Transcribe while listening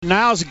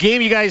Nyles, a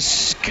game you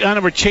guys kind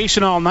of were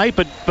chasing all night,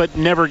 but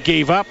never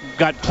gave up.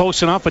 Got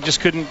close enough, but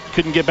just couldn't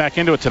get back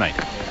into it tonight.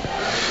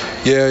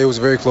 Yeah, it was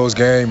a very close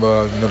game.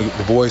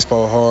 The boys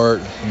fought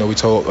hard. We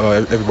told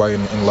everybody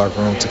in the locker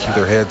room to keep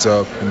their heads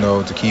up.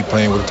 To keep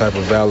playing with the type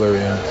of valor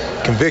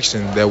and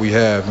conviction that we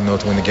have.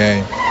 To win the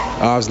game.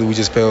 Obviously, we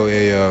just fell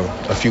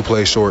a few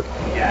plays short.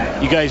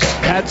 You guys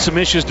had some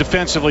issues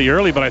defensively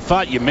early, but I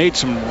thought you made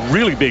some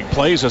really big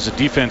plays as a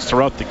defense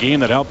throughout the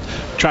game that helped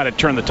try to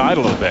turn the tide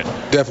a little bit.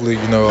 Definitely,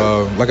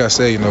 like I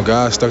say,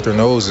 guys stuck their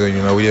nose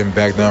in. We didn't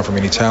back down from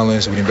any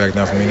challenge. We didn't back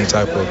down from any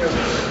type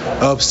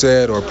of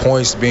upset or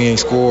points being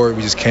scored.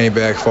 We just came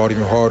back, fought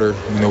even harder.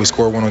 We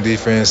scored one on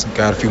defense,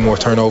 got a few more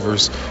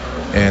turnovers,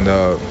 and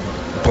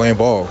playing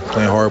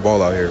hard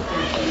ball out here.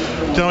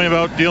 Tell me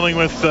about dealing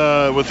with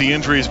the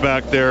injuries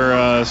back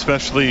there,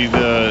 especially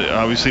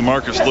obviously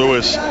Marcus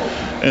Lewis,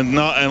 and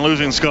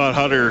losing Scott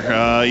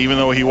Hutter. Even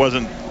though he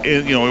wasn't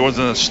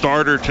a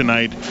starter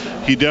tonight,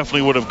 he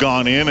definitely would have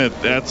gone in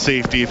at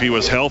safety if he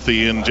was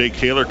healthy. And Jake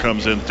Kaler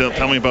comes in.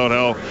 Tell me about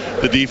how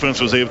the defense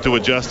was able to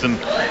adjust, and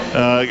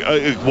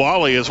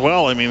Wally as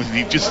well. I mean,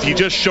 he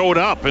just showed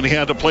up and he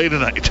had to play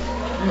tonight.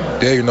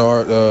 Yeah,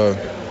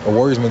 our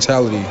Warriors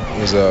mentality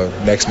is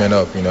next man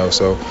up.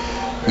 So.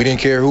 We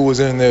didn't care who was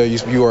in there.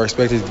 You are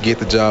expected to get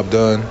the job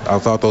done. I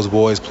thought those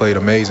boys played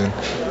amazing,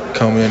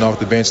 coming in off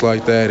the bench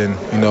like that and,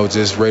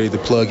 just ready to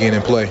plug in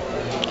and play.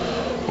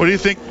 What do you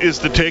think is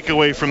the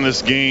takeaway from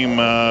this game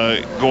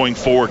going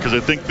forward? Because I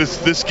think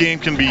this game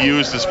can be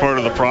used as part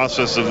of the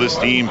process of this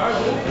team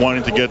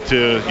wanting to get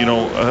to,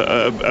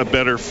 a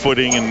better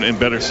footing and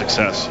better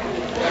success.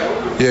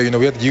 Yeah,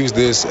 we have to use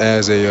this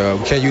as we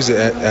can't use it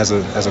as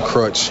a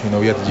crutch.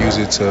 We have to use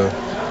it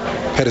to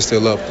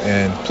pedestal up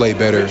and play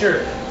better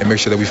and make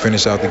sure that we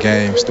finish out the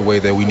games the way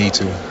that we need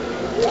to.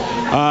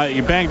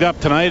 You banged up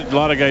tonight. A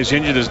lot of guys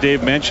injured, as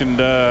Dave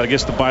mentioned. I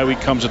guess the bye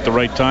week comes at the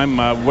right time.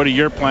 What are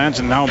your plans,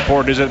 and how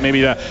important is it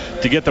maybe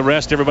to get the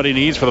rest everybody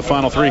needs for the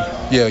final three?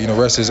 Yeah,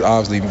 rest is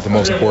obviously the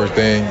most important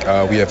thing.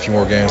 We have a few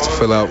more games to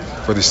fill out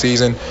for the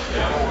season.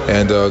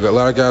 And a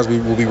lot of guys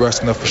will be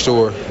resting up for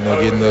sure,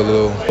 getting the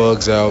little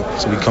bugs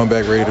out so we come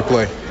back ready to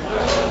play.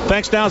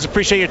 Thanks, Downs.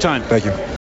 Appreciate your time. Thank you.